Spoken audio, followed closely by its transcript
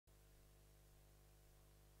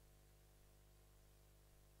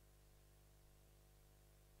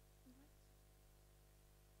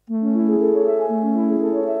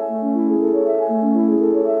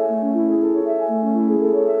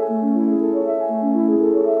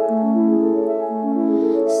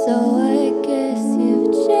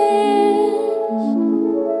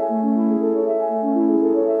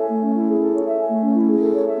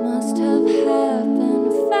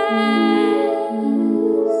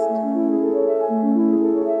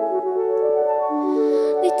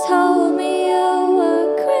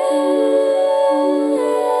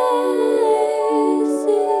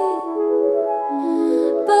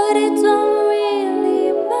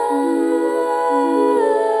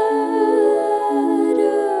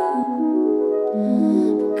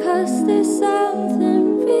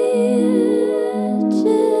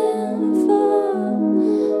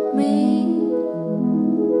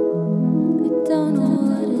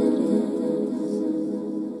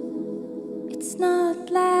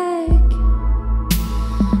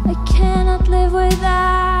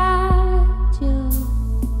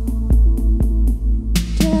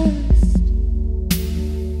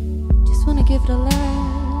wanna give it a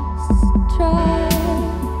last try,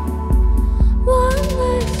 one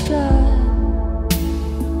last shot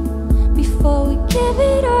before we give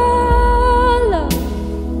it all up,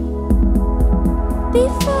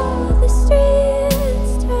 before the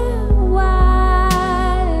streets turn wide,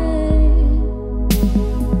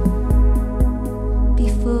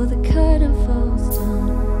 before the curtain falls down.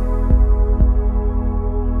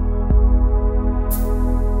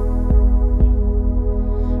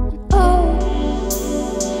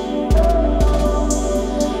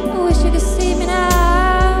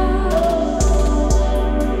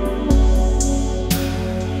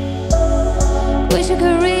 Wish you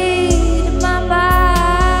could read my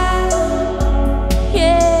mind,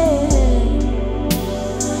 yeah.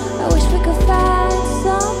 I wish we could find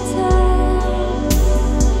some time.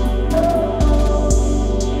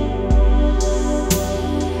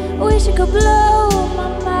 Wish you could blow my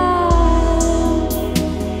mind.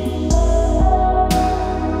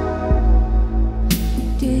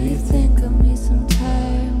 Do you think of me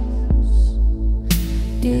sometimes?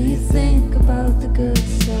 Do you think about the good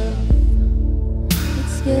stuff?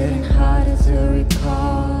 Getting harder to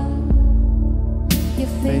recall.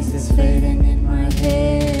 Your face is fading in my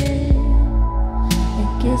head.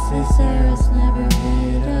 I guess these arrows never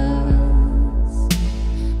hit us.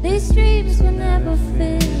 These dreams will never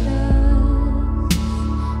fit us.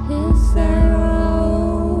 His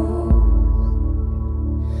arrows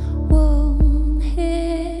won't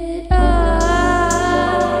hit us.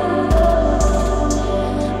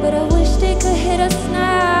 But I wish they could hit us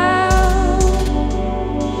now.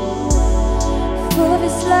 Full of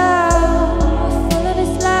his love, full of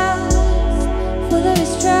his lies, full of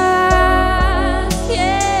his trust,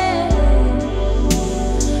 yeah.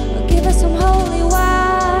 Give us some holy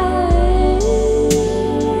wine.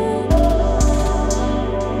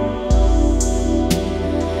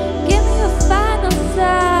 Give me a final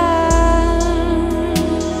sign.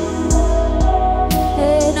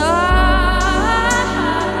 And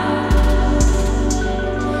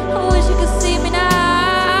I wish you could see me now.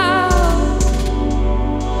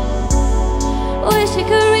 Wish you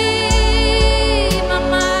could read my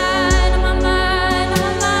mind, my mind,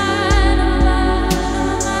 my mind, my mind,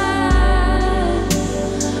 my mind.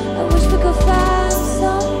 I wish we could find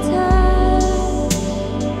some time.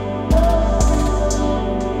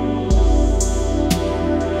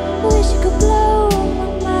 Wish you could blow my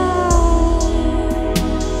mind.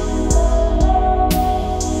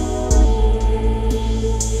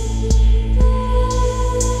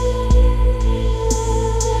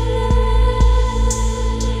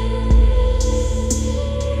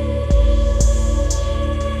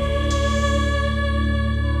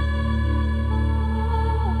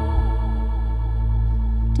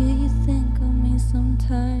 Do you think of me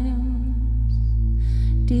sometimes?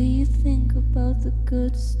 Do you think about the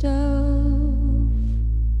good stuff?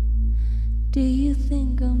 Do you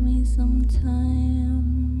think of me sometimes?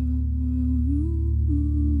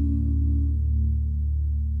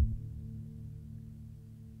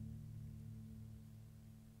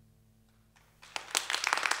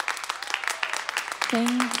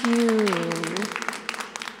 Thank you.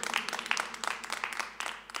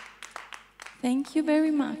 Thank you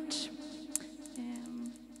very much.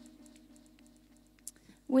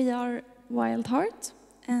 We are Wildhart,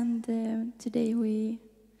 and today we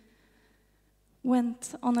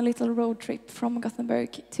went on a little road trip from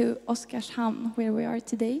Gothenburg to Oskarshamn, where we are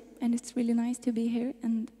today, and it's really nice to be here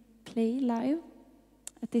and play live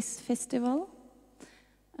at this festival.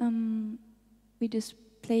 We just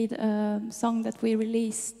played a song that we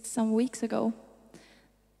released some weeks ago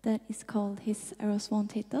that is called His Arrows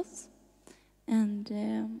Won't Hit Us. And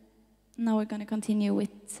now we're going to continue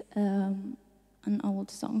with an old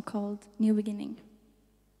song called New Beginning.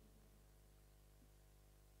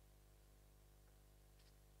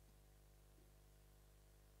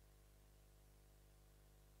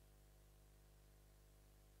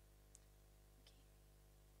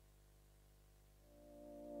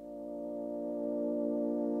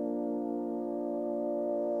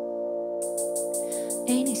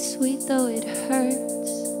 Ain't it sweet though it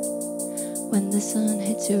hurts when the sun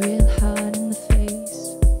hits you real hard in the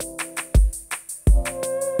face?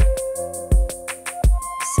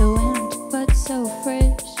 So empty but so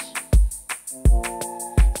fresh,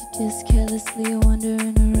 you're just carelessly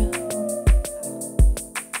wandering around.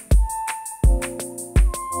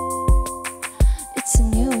 It's a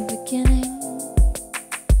new beginning.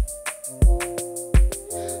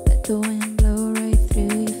 Let the wind blow right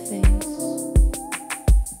through your face.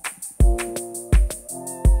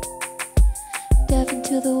 Dive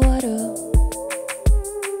into the water.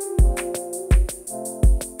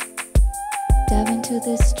 dive into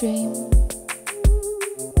this stream.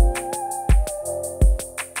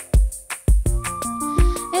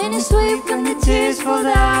 And you sweep when the tears fall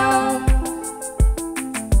down.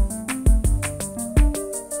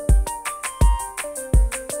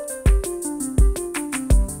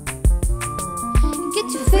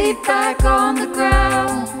 Get your feet back on the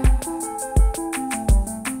ground.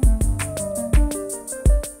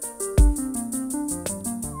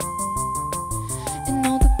 And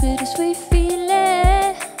all the bittersweet feeling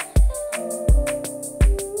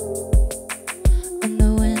when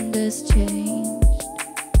the wind has changed.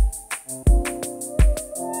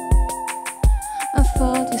 I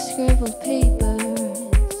fold your scribbled papers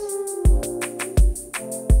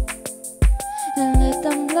and let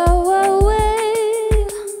them blow away.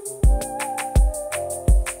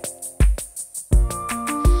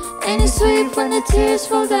 And you sweep when the tears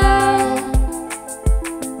fall down.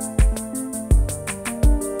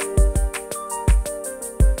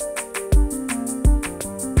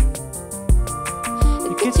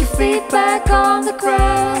 You get your feet back on the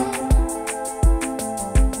ground.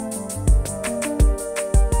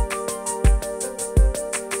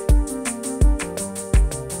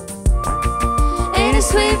 And you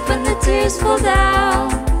sweep when the tears fall down.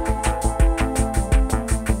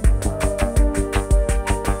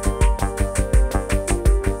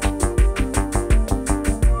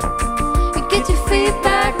 Get your feet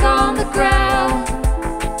back on the ground.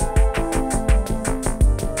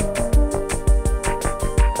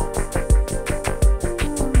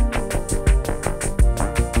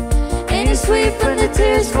 And you sweep when the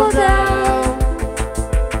tears fall down.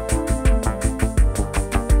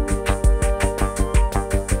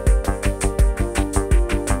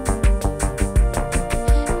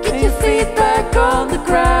 Get your feet back on the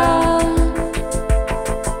ground.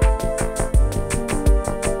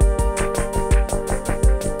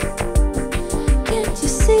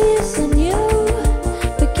 It's a new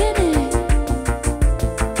beginning.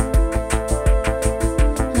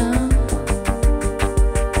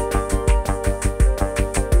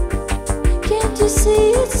 Can't you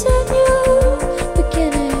see it's a new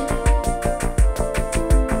beginning?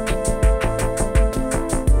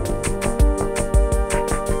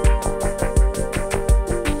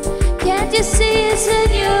 Can't you see it's a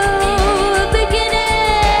new beginning?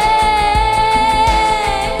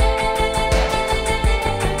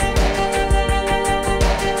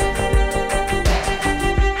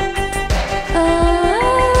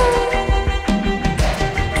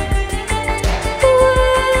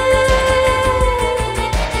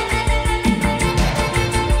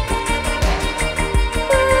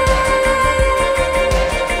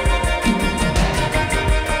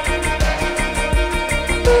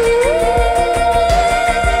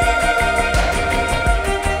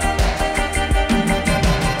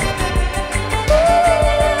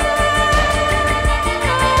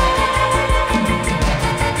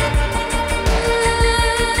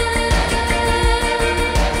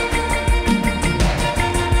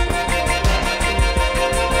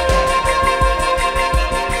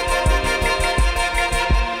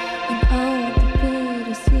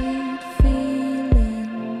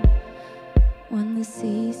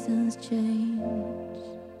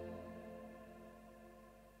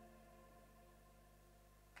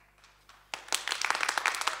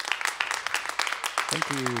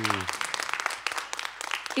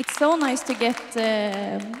 It's so nice to get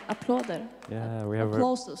applauder. Yeah, we have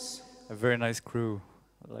a very nice crew.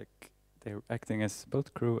 Like they're acting as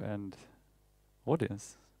both crew and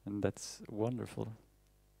audience, and that's wonderful.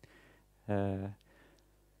 We're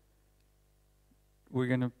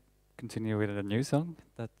gonna continue with a new song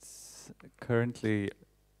that's currently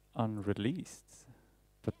unreleased,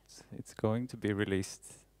 but it's going to be released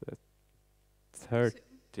the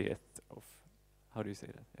 30th of, how do you say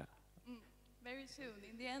that? Yeah. Very soon,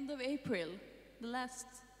 in the end of April, the last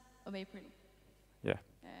of April. Yeah.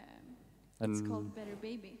 It's called Better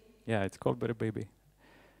Baby. Yeah, it's called Better Baby.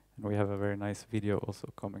 And we have a very nice video also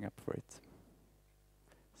coming up for it.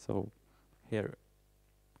 So here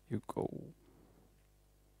you go.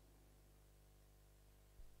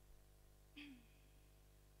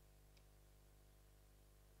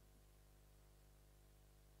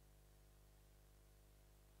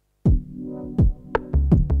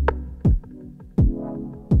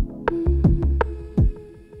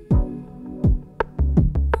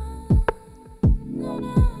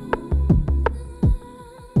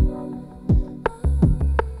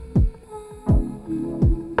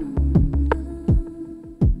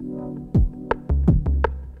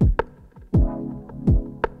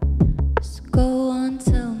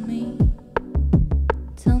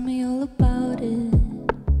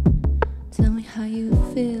 Tell me how you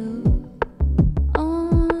feel.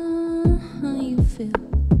 Oh, how you feel.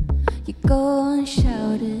 You go and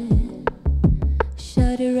shout it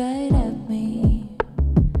right at me.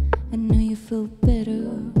 I know you feel better.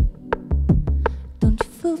 Don't you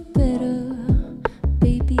feel better,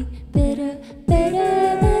 baby? Better,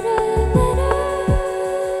 better, better, better.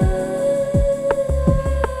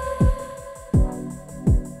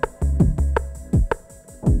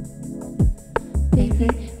 Baby,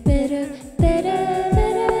 better, better,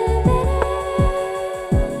 better, better.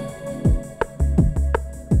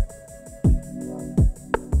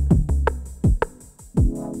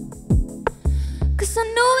 'Cause I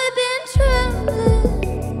know we've been trembling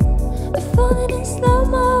and falling in slow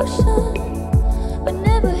motion, but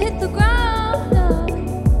never hit the ground.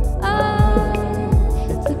 I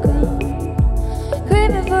hit the ground,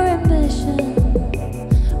 craving for ambition.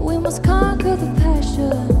 We must conquer the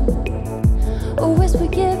passion, or else we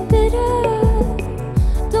get bitter.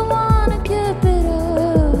 Don't wanna get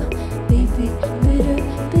bitter, baby. Bitter,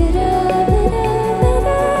 bitter, bitter,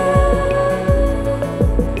 bitter.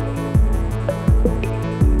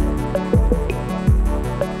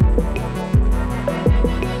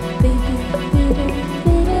 Baby, bitter,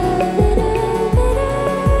 bitter, bitter,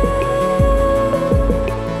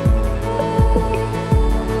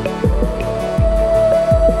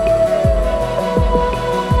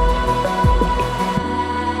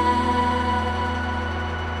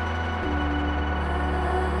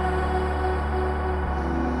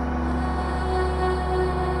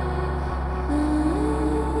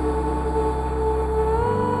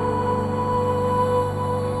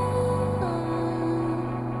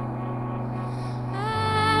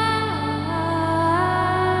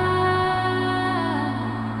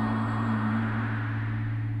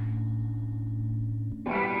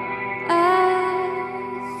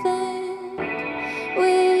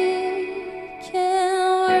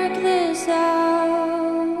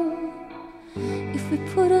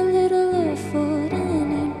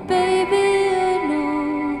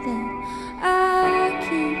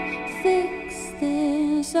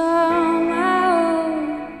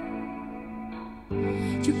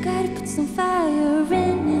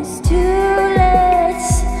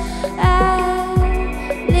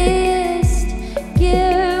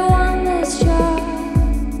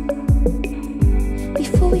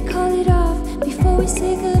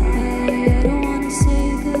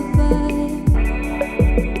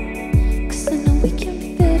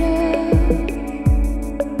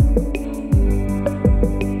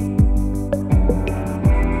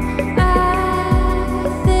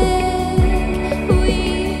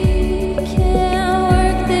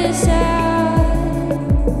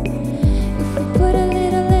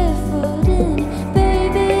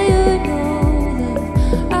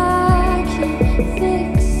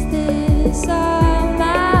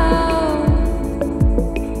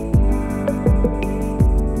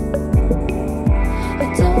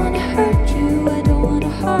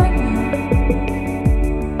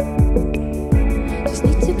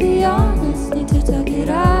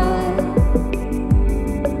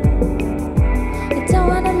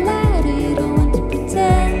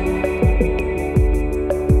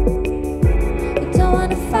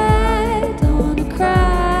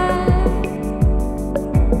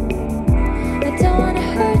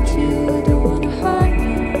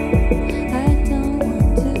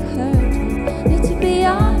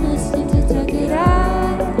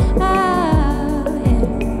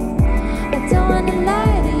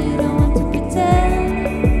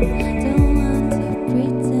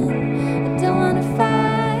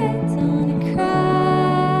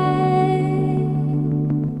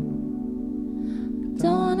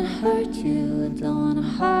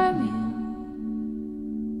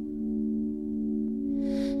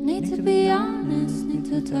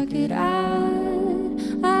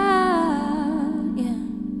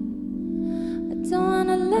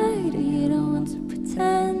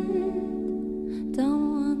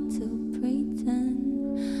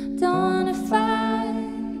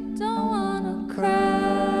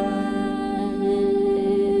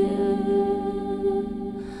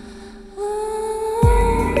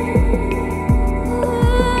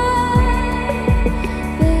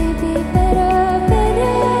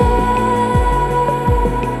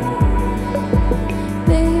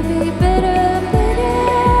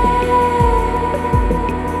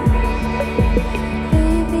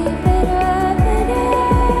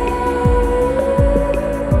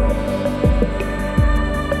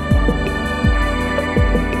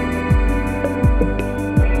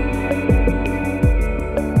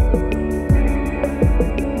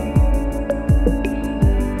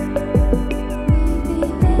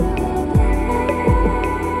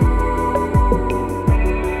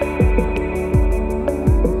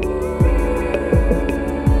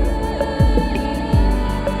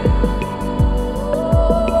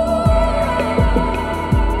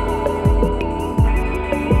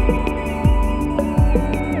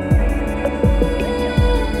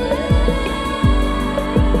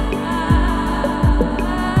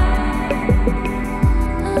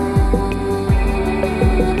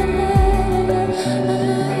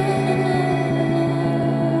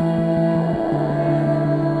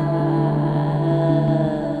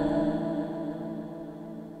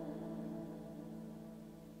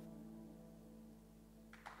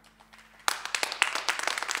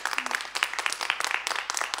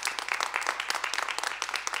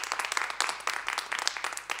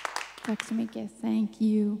 Tack så mycket. Thank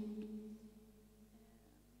you.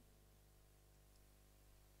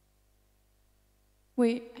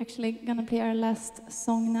 We're actually gonna play our last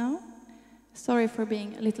song now. Sorry for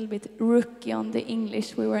being a little bit rookie on the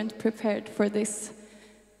English. We weren't prepared for this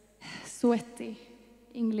sweaty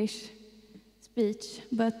English speech,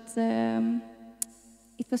 but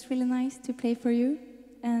it was really nice to play for you.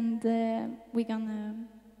 And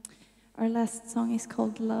our last song is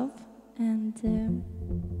called Love, and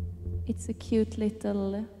it's a cute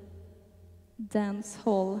little dance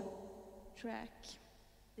hall track.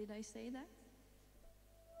 Did I say that?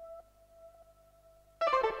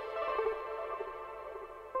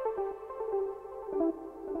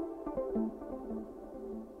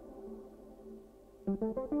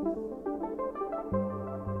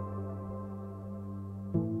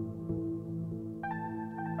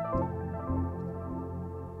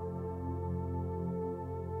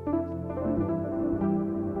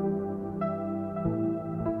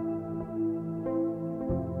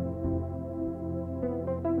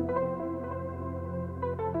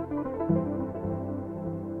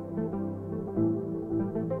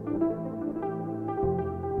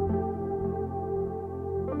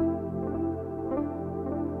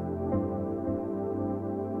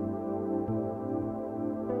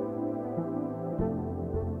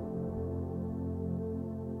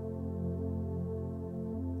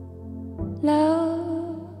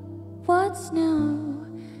 Love, what's now?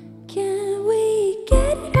 Can we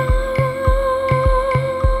get it on?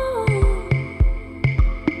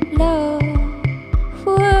 Love,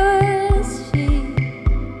 who is she?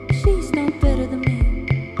 She's not better than me.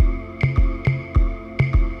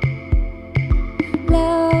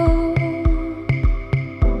 Love,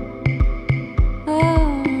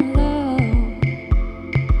 oh love,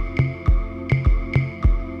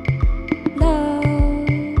 love.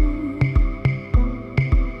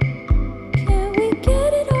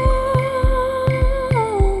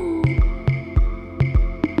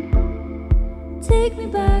 Take me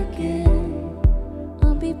back in,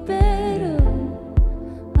 I'll be better,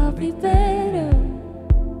 I'll be better.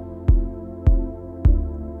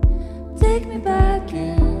 Take me back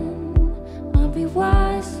in, I'll be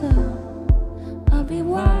wiser, I'll be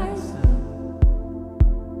wiser.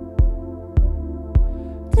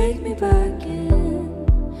 Take me back in,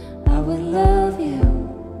 I will love you,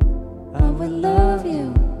 I will love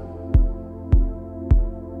you.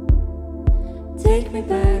 Take me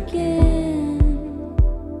back in.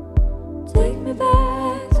 Take me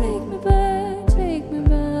back, take me back, take me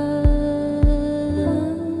back.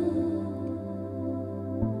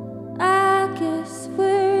 I guess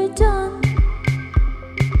we're done.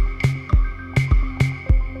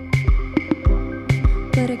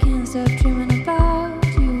 But I can't stop dreaming about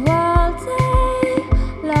you all day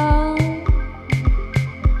long.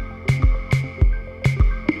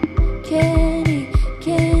 Can't eat,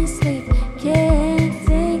 can't sleep, can't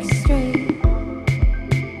think straight.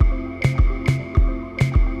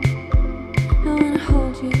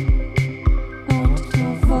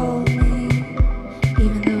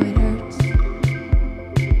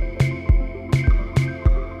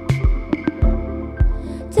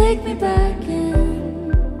 Take me back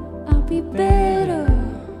in, I'll be better,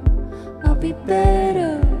 I'll be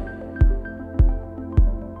better.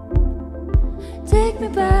 Take me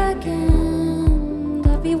back in,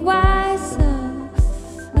 I'll be wiser,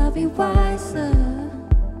 I'll be wiser.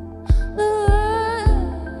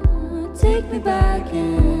 Take me back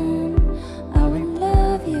in, I will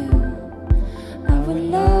love you, I will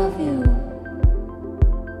love you.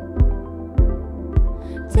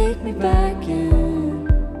 Take me back in.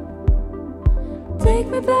 Take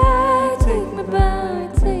me back, take me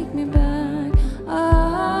back, take me back.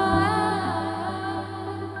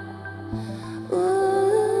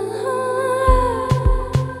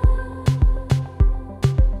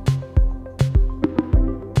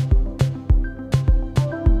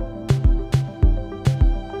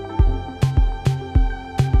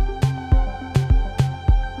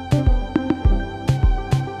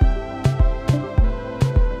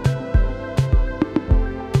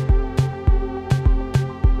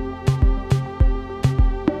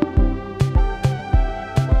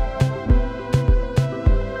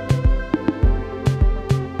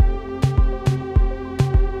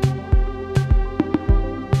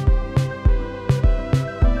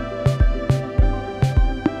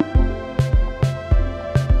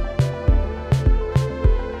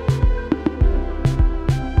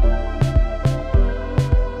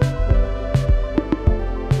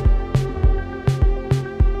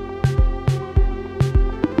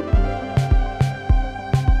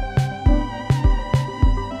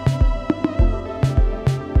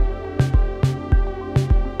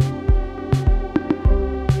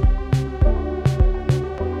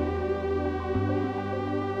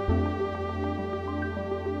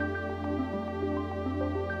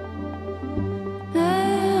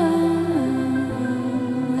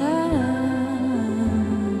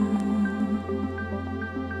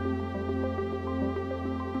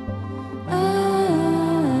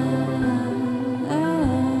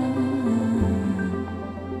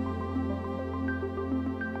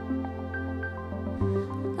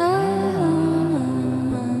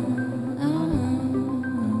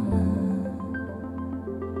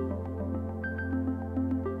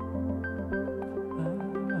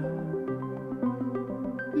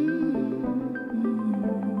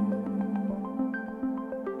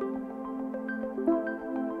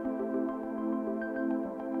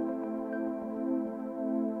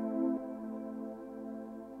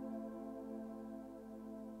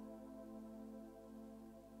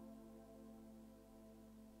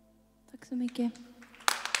 Tack så mycket.